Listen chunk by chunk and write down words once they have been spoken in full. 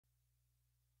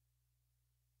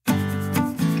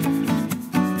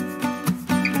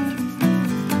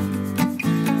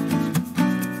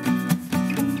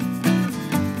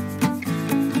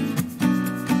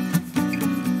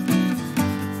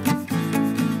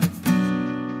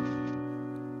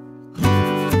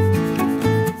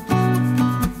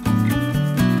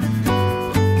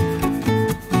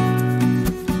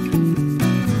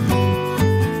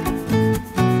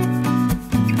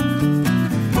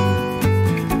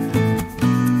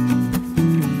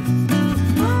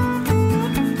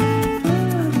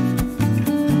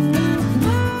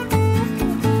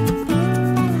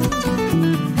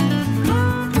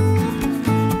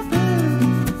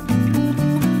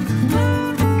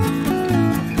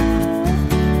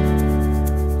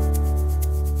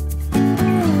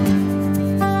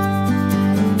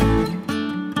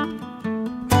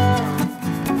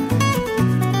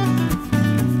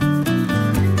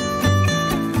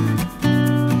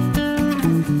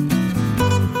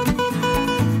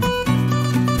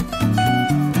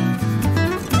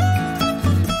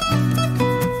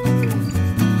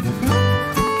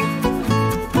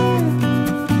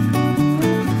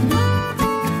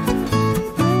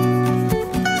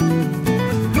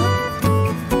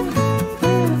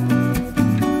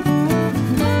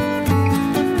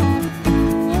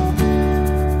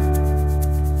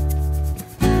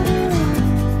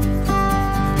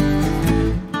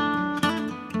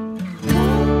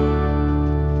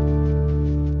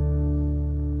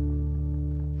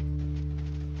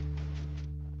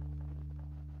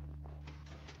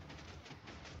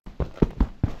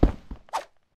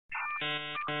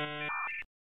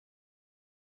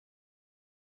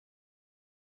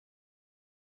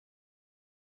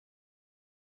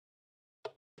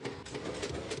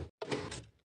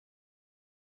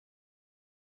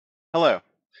Hello,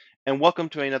 and welcome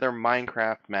to another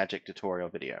Minecraft Magic tutorial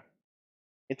video.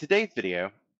 In today's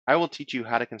video, I will teach you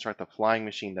how to construct the flying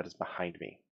machine that is behind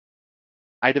me.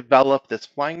 I developed this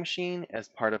flying machine as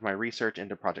part of my research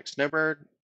into Project Snowbird.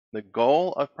 The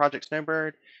goal of Project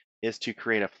Snowbird is to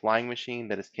create a flying machine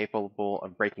that is capable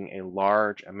of breaking a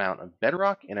large amount of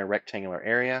bedrock in a rectangular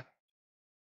area.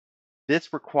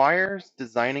 This requires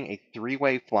designing a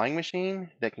three-way flying machine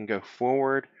that can go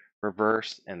forward,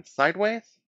 reverse, and sideways.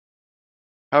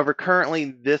 However,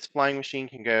 currently this flying machine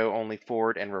can go only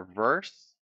forward and reverse,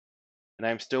 and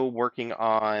I'm still working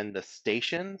on the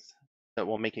stations that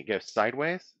will make it go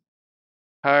sideways.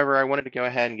 However, I wanted to go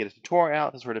ahead and get a tutorial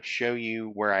out to sort of show you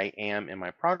where I am in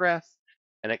my progress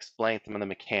and explain some of the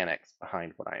mechanics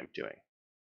behind what I am doing.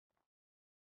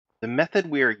 The method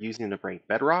we are using to break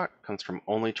bedrock comes from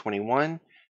Only 21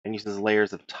 and uses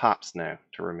layers of top snow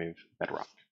to remove bedrock.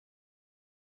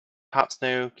 Top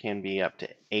snow can be up to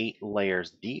 8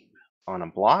 layers deep on a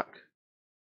block.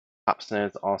 Top snow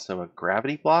is also a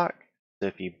gravity block, so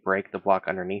if you break the block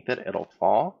underneath it, it'll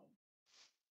fall.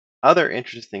 Other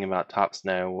interesting about top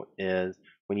snow is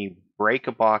when you break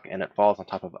a block and it falls on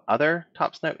top of other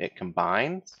top snow, it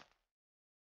combines.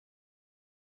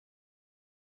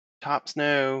 Top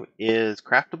snow is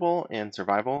craftable in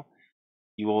survival.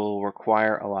 You will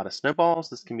require a lot of snowballs.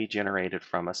 This can be generated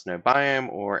from a snow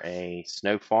biome or a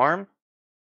snow farm.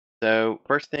 So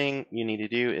first thing you need to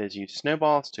do is use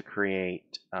snowballs to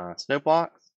create snow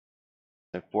blocks.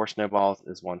 So 4 snowballs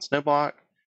is 1 snow block.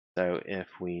 So if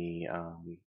we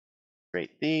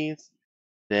create these,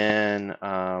 then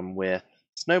with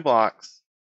snow blocks,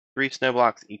 3 snow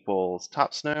blocks equals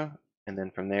top snow. And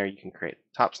then from there you can create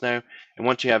top snow. And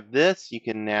once you have this, you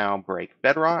can now break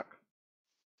bedrock.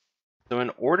 So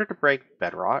in order to break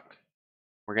bedrock,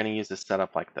 we're going to use a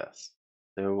setup like this.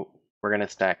 So we're going to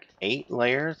stack 8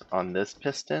 layers on this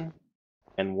piston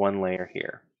and 1 layer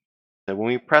here. So when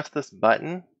we press this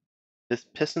button, this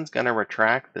piston's going to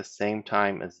retract the same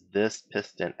time as this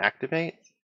piston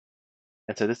activates.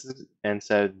 And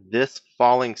so this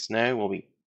falling snow will be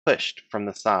pushed from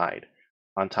the side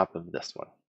on top of this one.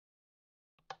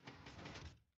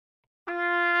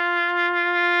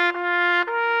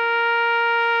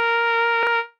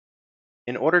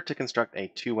 In order to construct a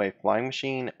two-way flying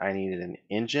machine, I needed an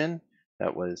engine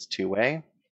that was two-way.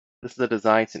 This is a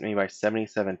design sent me by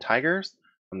 77 Tigers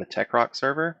on the TechRock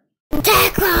server.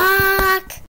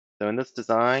 TechRock! So in this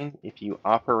design, if you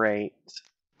operate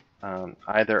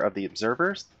either of the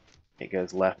observers, it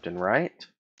goes left and right.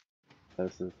 So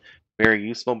this is very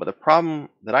useful, but the problem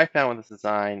that I found with this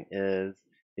design is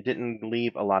it didn't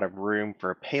leave a lot of room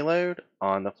for a payload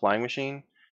on the flying machine.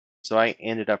 So I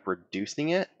ended up reducing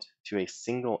it to a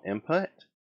single input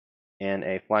in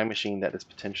a flying machine that is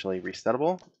potentially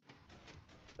resettable.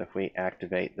 So if we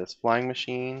activate this flying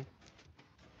machine,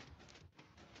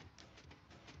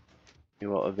 we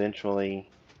will eventually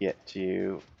get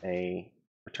to a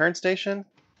return station.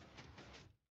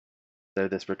 So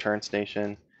this return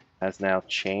station has now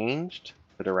changed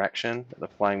the direction that the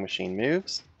flying machine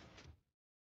moves.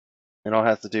 It all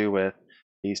has to do with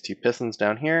these 2 pistons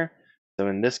down here. So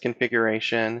in this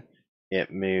configuration, it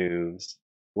moves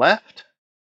left.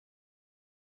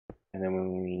 And then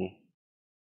when we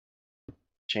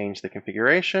change the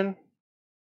configuration,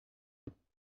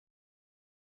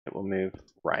 it will move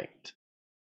right.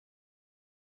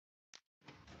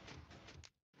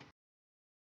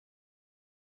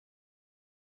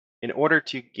 In order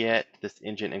to get this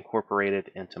engine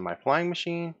incorporated into my flying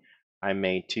machine, I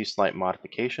made 2 slight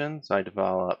modifications. So I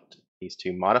developed these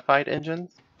 2 modified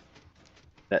engines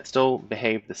that still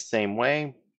behave the same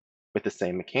way with the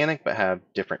same mechanic but have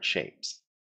different shapes.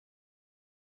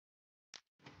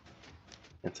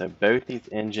 And so both these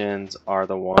engines are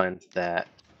the ones that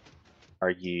are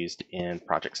used in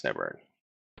Project Snowbird.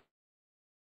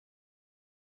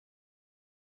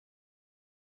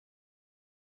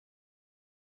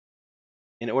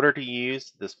 In order to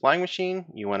use this flying machine,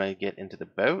 you want to get into the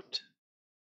boat.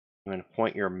 You want to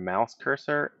point your mouse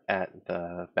cursor at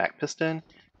the back piston,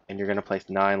 and you're going to place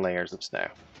 9 layers of snow.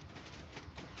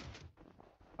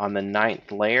 On the 9th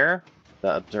layer,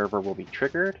 the observer will be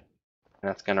triggered, and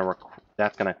that's going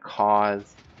to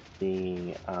cause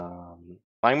the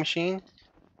flying machine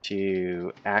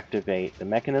to activate the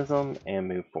mechanism and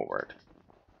move forward.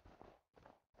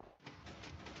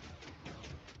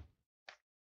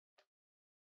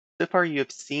 So far you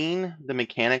have seen the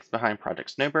mechanics behind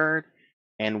Project Snowbird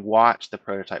and watched the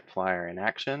prototype flyer in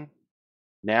action.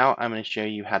 Now I'm going to show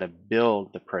you how to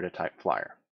build the prototype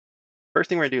flyer. First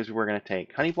thing we're going to do is we're going to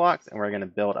take honey blocks and we're going to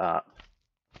build up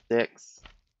 6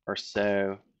 or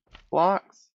so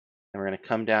blocks. we're going to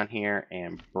come down here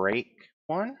and break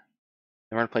one. Then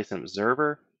we're going to place an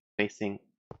observer facing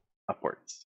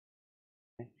upwards.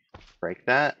 Okay. Break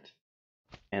that,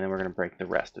 and then we're going to break the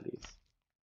rest of these.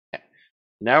 Okay.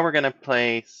 Now we're going to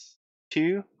place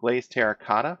 2 glazed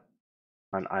terracotta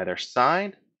on either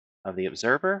side of the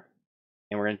observer,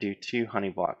 and we're going to do 2 honey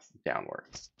blocks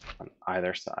downwards on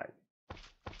either side.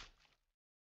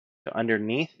 So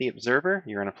underneath the observer,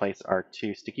 you're going to place our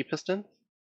 2 sticky pistons,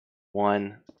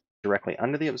 one directly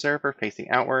under the observer facing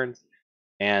outwards,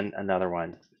 and another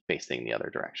one facing the other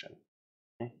direction.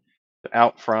 Okay. So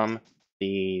out from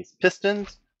these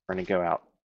pistons, we're going to go out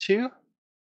 2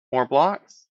 more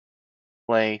blocks,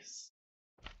 place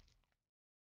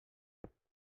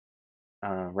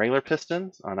regular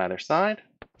pistons on either side,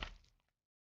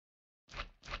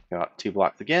 go out 2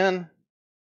 blocks again,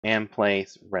 and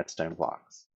place redstone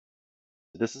blocks.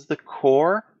 So this is the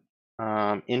core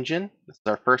engine. This is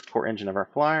our first core engine of our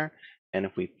flyer, and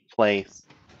if we place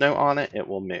snow on it, it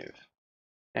will move.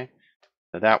 Okay,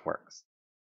 so that works.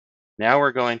 Now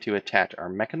we're going to attach our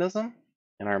mechanism,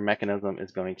 and our mechanism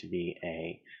is going to be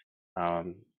a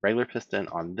regular piston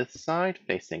on this side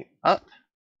facing up,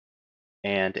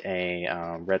 and a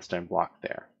redstone block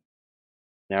there.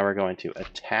 Now we're going to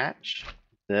attach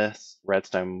this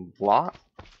redstone block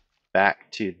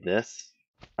back to this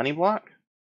honey block.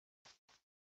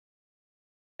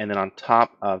 And then on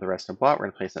top of the redstone block, we're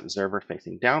going to place an observer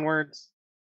facing downwards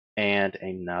and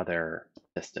another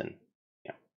piston.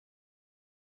 Yeah.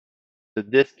 So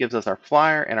this gives us our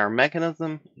flyer and our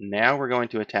mechanism. Now we're going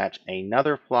to attach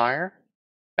another flyer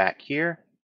back here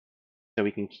so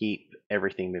we can keep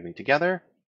everything moving together.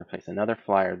 We're going to place another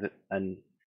flyer, and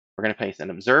we're going to place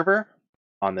an observer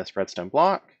on this redstone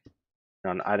block.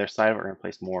 And on either side, we're going to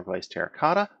place more glazed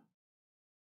terracotta.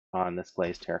 On this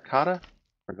glazed terracotta,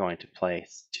 we're going to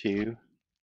place 2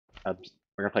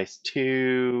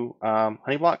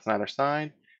 honey blocks on either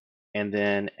side, and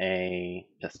then a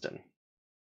piston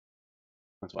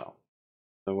as well.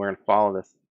 So we're going to follow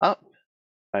this up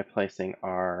by placing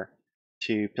our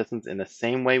 2 pistons in the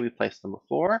same way we placed them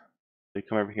before. So we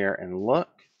come over here and look.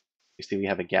 You see we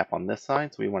have a gap on this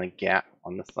side, so we want a gap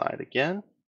on this side again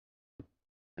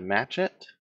and match it.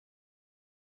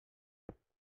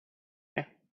 Okay.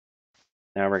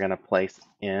 Now we're going to place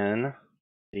in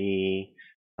the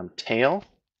tail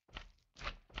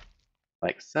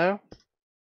like so.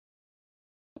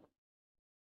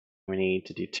 We need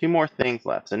to do 2 more things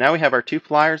left. So now we have our 2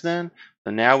 flyers in.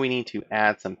 So now we need to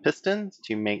add some pistons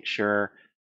to make sure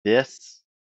this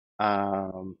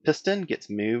piston gets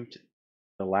moved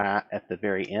at the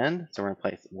very end. So we're going to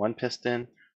place 1 piston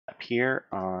up here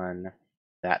on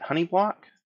that honey block.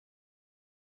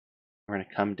 We're going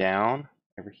to come down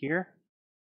over here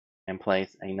and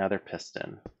place another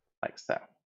piston like so.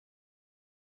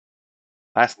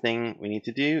 Last thing we need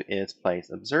to do is place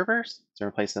observers. So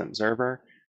we're going to place an observer,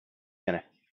 going to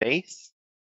face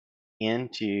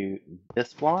into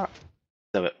this block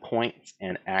so it points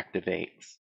and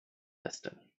activates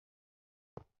piston.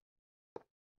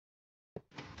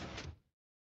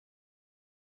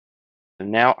 So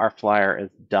now our flyer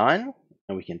is done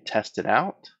and we can test it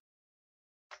out.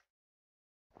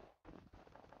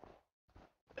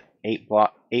 8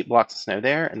 blocks of snow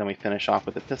there, and then we finish off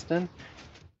with a piston.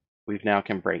 We now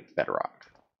can break Bedrock.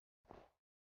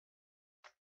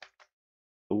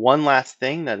 The one last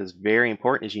thing that is very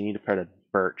important is you need to put a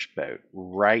birch boat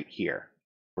right here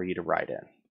for you to ride in.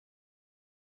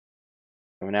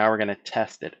 So now we're going to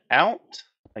test it out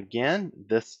again,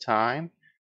 this time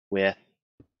with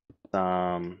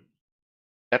some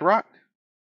Bedrock.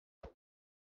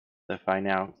 So if I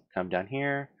now come down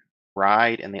here,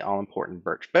 ride in the all-important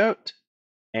birch boat,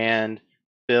 and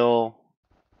fill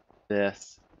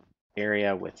this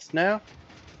area with snow,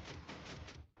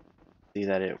 see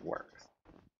that it works.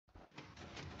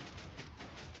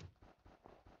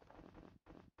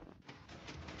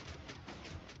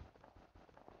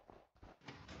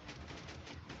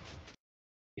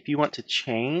 If you want to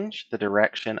change the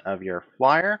direction of your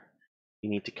flyer, you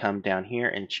need to come down here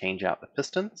and change out the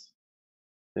pistons.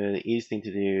 So the easiest thing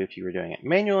to do if you were doing it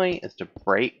manually is to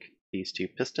break these 2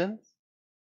 pistons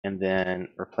and then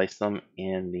replace them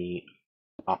in the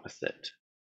opposite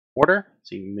order.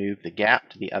 So you move the gap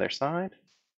to the other side.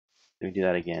 So we do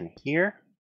that again here.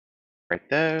 Break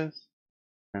those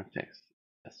and fix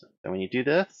the piston. So when you do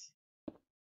this,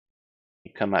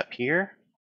 you come up here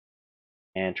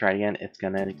and try again. It's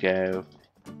going to go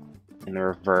in the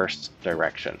reverse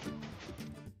direction.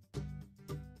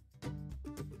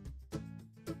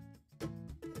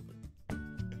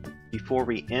 Before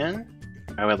we end,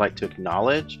 I would like to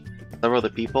acknowledge several of the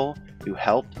people who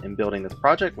helped in building this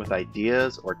project with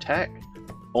ideas or tech,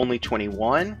 Only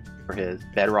 21 for his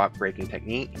bedrock breaking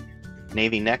technique,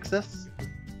 Navy Nexus,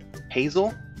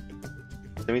 Hazel,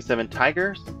 77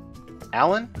 Tigers,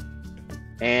 Alan,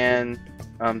 and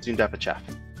Zundepachev.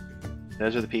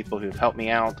 Those are the people who've helped me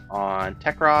out on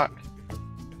TechRock,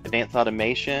 Advanced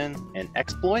Automation, and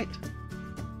Exploit.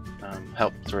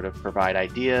 Help sort of provide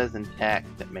ideas and tech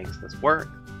that makes this work.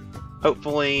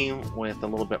 Hopefully, with a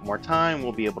little bit more time,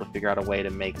 we'll be able to figure out a way to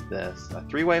make this a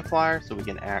three-way flyer so we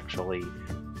can actually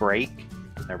break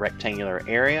a rectangular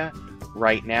area.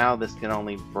 Right now, this can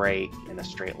only break in a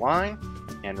straight line,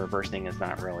 and reversing is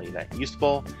not really that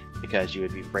useful because you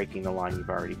would be breaking the line you've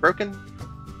already broken.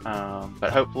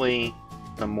 But hopefully,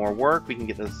 some more work, we can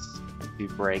get this to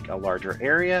break a larger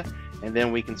area, and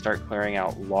then we can start clearing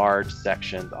out large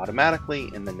sections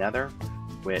automatically in the Nether,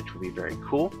 which will be very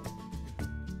cool.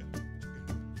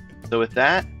 So with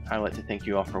that, I'd like to thank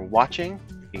you all for watching.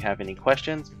 If you have any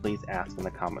questions, please ask in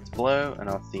the comments below, and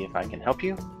I'll see if I can help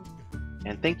you.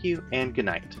 And thank you, and good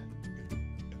night.